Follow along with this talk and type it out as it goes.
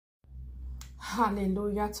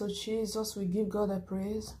Hallelujah to Jesus. We give God a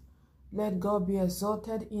praise. Let God be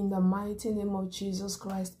exalted in the mighty name of Jesus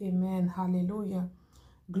Christ. Amen. Hallelujah.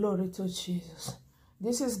 Glory to Jesus.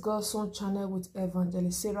 This is God's own channel with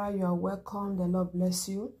Evangelist Sarah. You are welcome. The Lord bless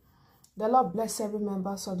you. The Lord bless every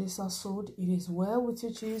member of this household. It is well with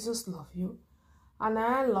you. Jesus love you. And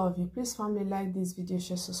I love you. Please family, like this video,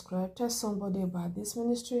 share, subscribe. Tell somebody about this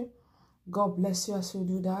ministry. God bless you as you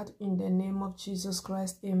do that. In the name of Jesus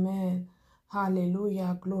Christ. Amen.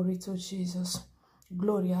 Hallelujah. Glory to Jesus.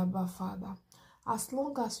 Glory, Abba Father. As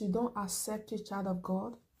long as you don't accept a child of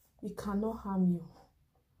God, it cannot harm you.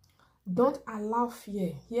 Don't allow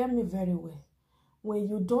fear. Hear me very well. When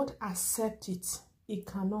you don't accept it, it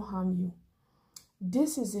cannot harm you.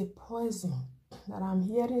 This is a poison that I'm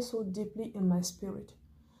hearing so deeply in my spirit.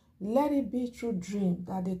 Let it be through dream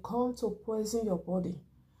that they come to poison your body.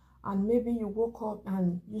 And maybe you woke up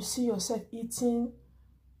and you see yourself eating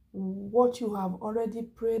what you have already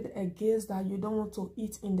prayed against that you don't want to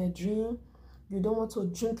eat in the dream. You don't want to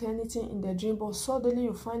drink anything in the dream, but suddenly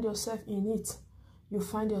you find yourself in it. You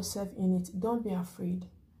find yourself in it. Don't be afraid.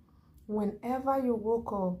 Whenever you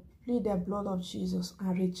woke up, plead the blood of Jesus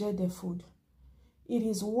and reject the food. It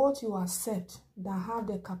is what you accept that have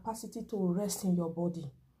the capacity to rest in your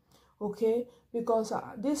body. Okay? Because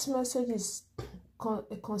this message is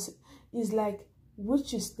like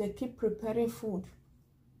witches. They keep preparing food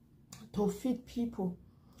to feed people,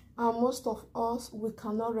 and most of us, we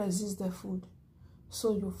cannot resist the food.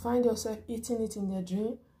 So you find yourself eating it in the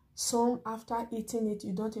dream. Some, after eating it,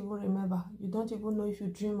 you don't even remember. You don't even know if you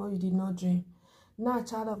dream or you did not dream. Now,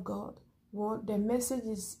 child of God, what the message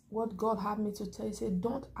is, what God had me to tell you, say,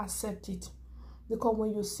 don't accept it. Because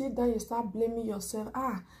when you sit down, you start blaming yourself.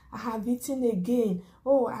 I have eaten again.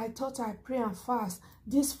 Oh, I thought I pray and fast.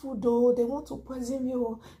 This food, oh, they want to poison me,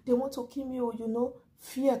 oh, they want to kill me, oh, you know.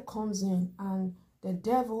 Fear comes in, and the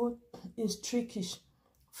devil is trickish.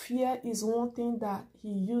 Fear is one thing that he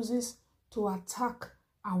uses to attack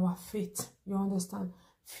our faith. You understand?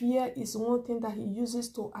 Fear is one thing that he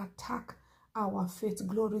uses to attack our faith.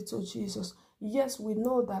 Glory to Jesus. Yes, we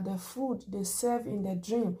know that the food they serve in the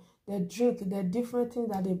dream, the drink, the different things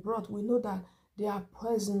that they brought, we know that they are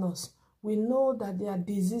poisonous. We know that they are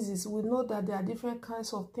diseases. We know that there are different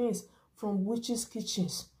kinds of things from witches'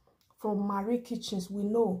 kitchens, from Marie kitchens. We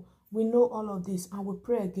know all of this, and we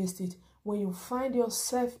pray against it. When you find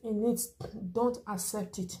yourself in it, don't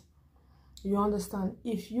accept it. You understand?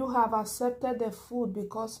 If you have accepted the food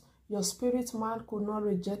because your spirit man could not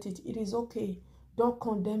reject it, it is okay. Don't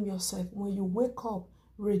condemn yourself. When you wake up,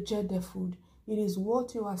 reject the food. It is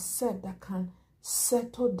what you accept that can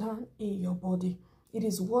settle down in your body. It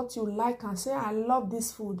is what you like and say, I love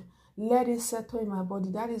this food. Let it settle in my body.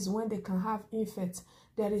 That is when they can have infect.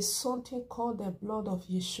 There is something called the blood of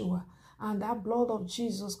Yeshua. And that blood of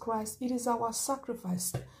Jesus Christ, it is our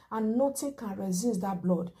sacrifice. And nothing can resist that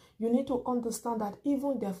blood. You need to understand that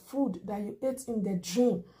even the food that you ate in the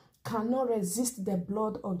dream cannot resist the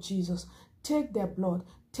blood of Jesus. Take the blood,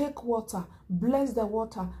 take water, bless the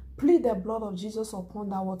water, plead the blood of Jesus upon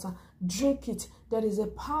that water. Drink it. There is a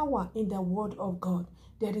power in the word of God.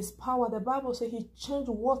 There is power. The Bible says he changed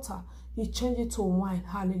water. He changed it to wine.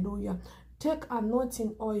 Hallelujah. Take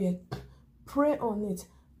anointing oil. Pray on it.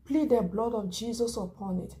 Plead the blood of Jesus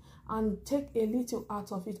upon it. And take a little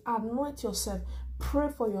out of it. Anoint yourself. Pray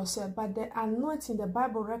for yourself. By the anointing, the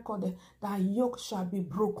Bible recorded that yoke shall be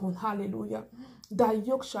broken. Hallelujah. That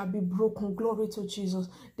yoke shall be broken. Glory to Jesus.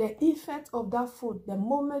 The effect of that food, the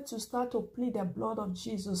moment you start to plead the blood of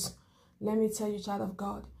Jesus, let me tell you, child of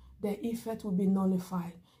God, the effect will be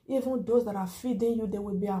nullified. Even those that are feeding you, they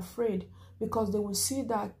will be afraid, because they will see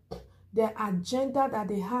that the agenda that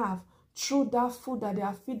they have through that food that they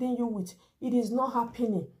are feeding you with, it is not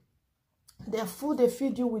happening. The food they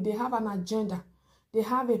feed you with, they have an agenda. They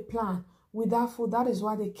have a plan with that food. That is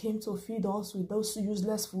why they came to feed us with those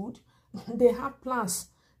useless food. They have plans.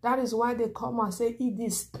 That is why they come and say, eat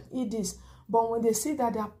this, eat this. But when they see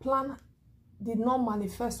that their plan did not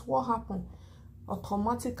manifest, what happened?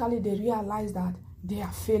 Automatically they realize that they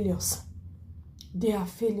are failures. They are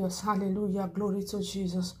failures. Hallelujah. Glory to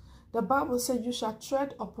Jesus. The Bible says, you shall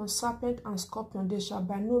tread upon serpent and scorpion. They shall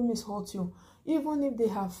by no means hurt you. Even if they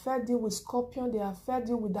have fed you with scorpion, they have fed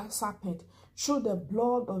you with that serpent. Through the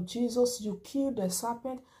blood of Jesus, you kill the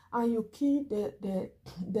serpent and you kill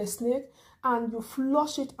the snake, and you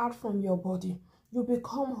flush it out from your body. You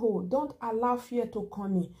become whole. Don't allow fear to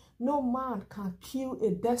come in. No man can kill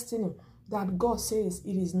a destiny that God says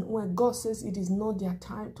it is, when God says it is not their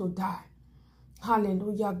time to die.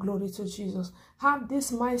 Hallelujah. Glory to Jesus. Have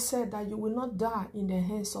this mindset that you will not die in the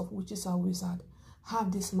hands of witches and wizards.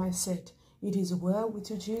 Have this mindset. It is well with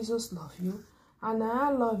you. Jesus love you. And I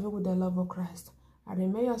love you with the love of Christ. I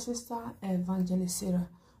remain your sister, Evangelist Sarah.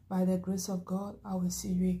 By the grace of God, I will see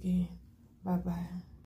you again. Bye-bye.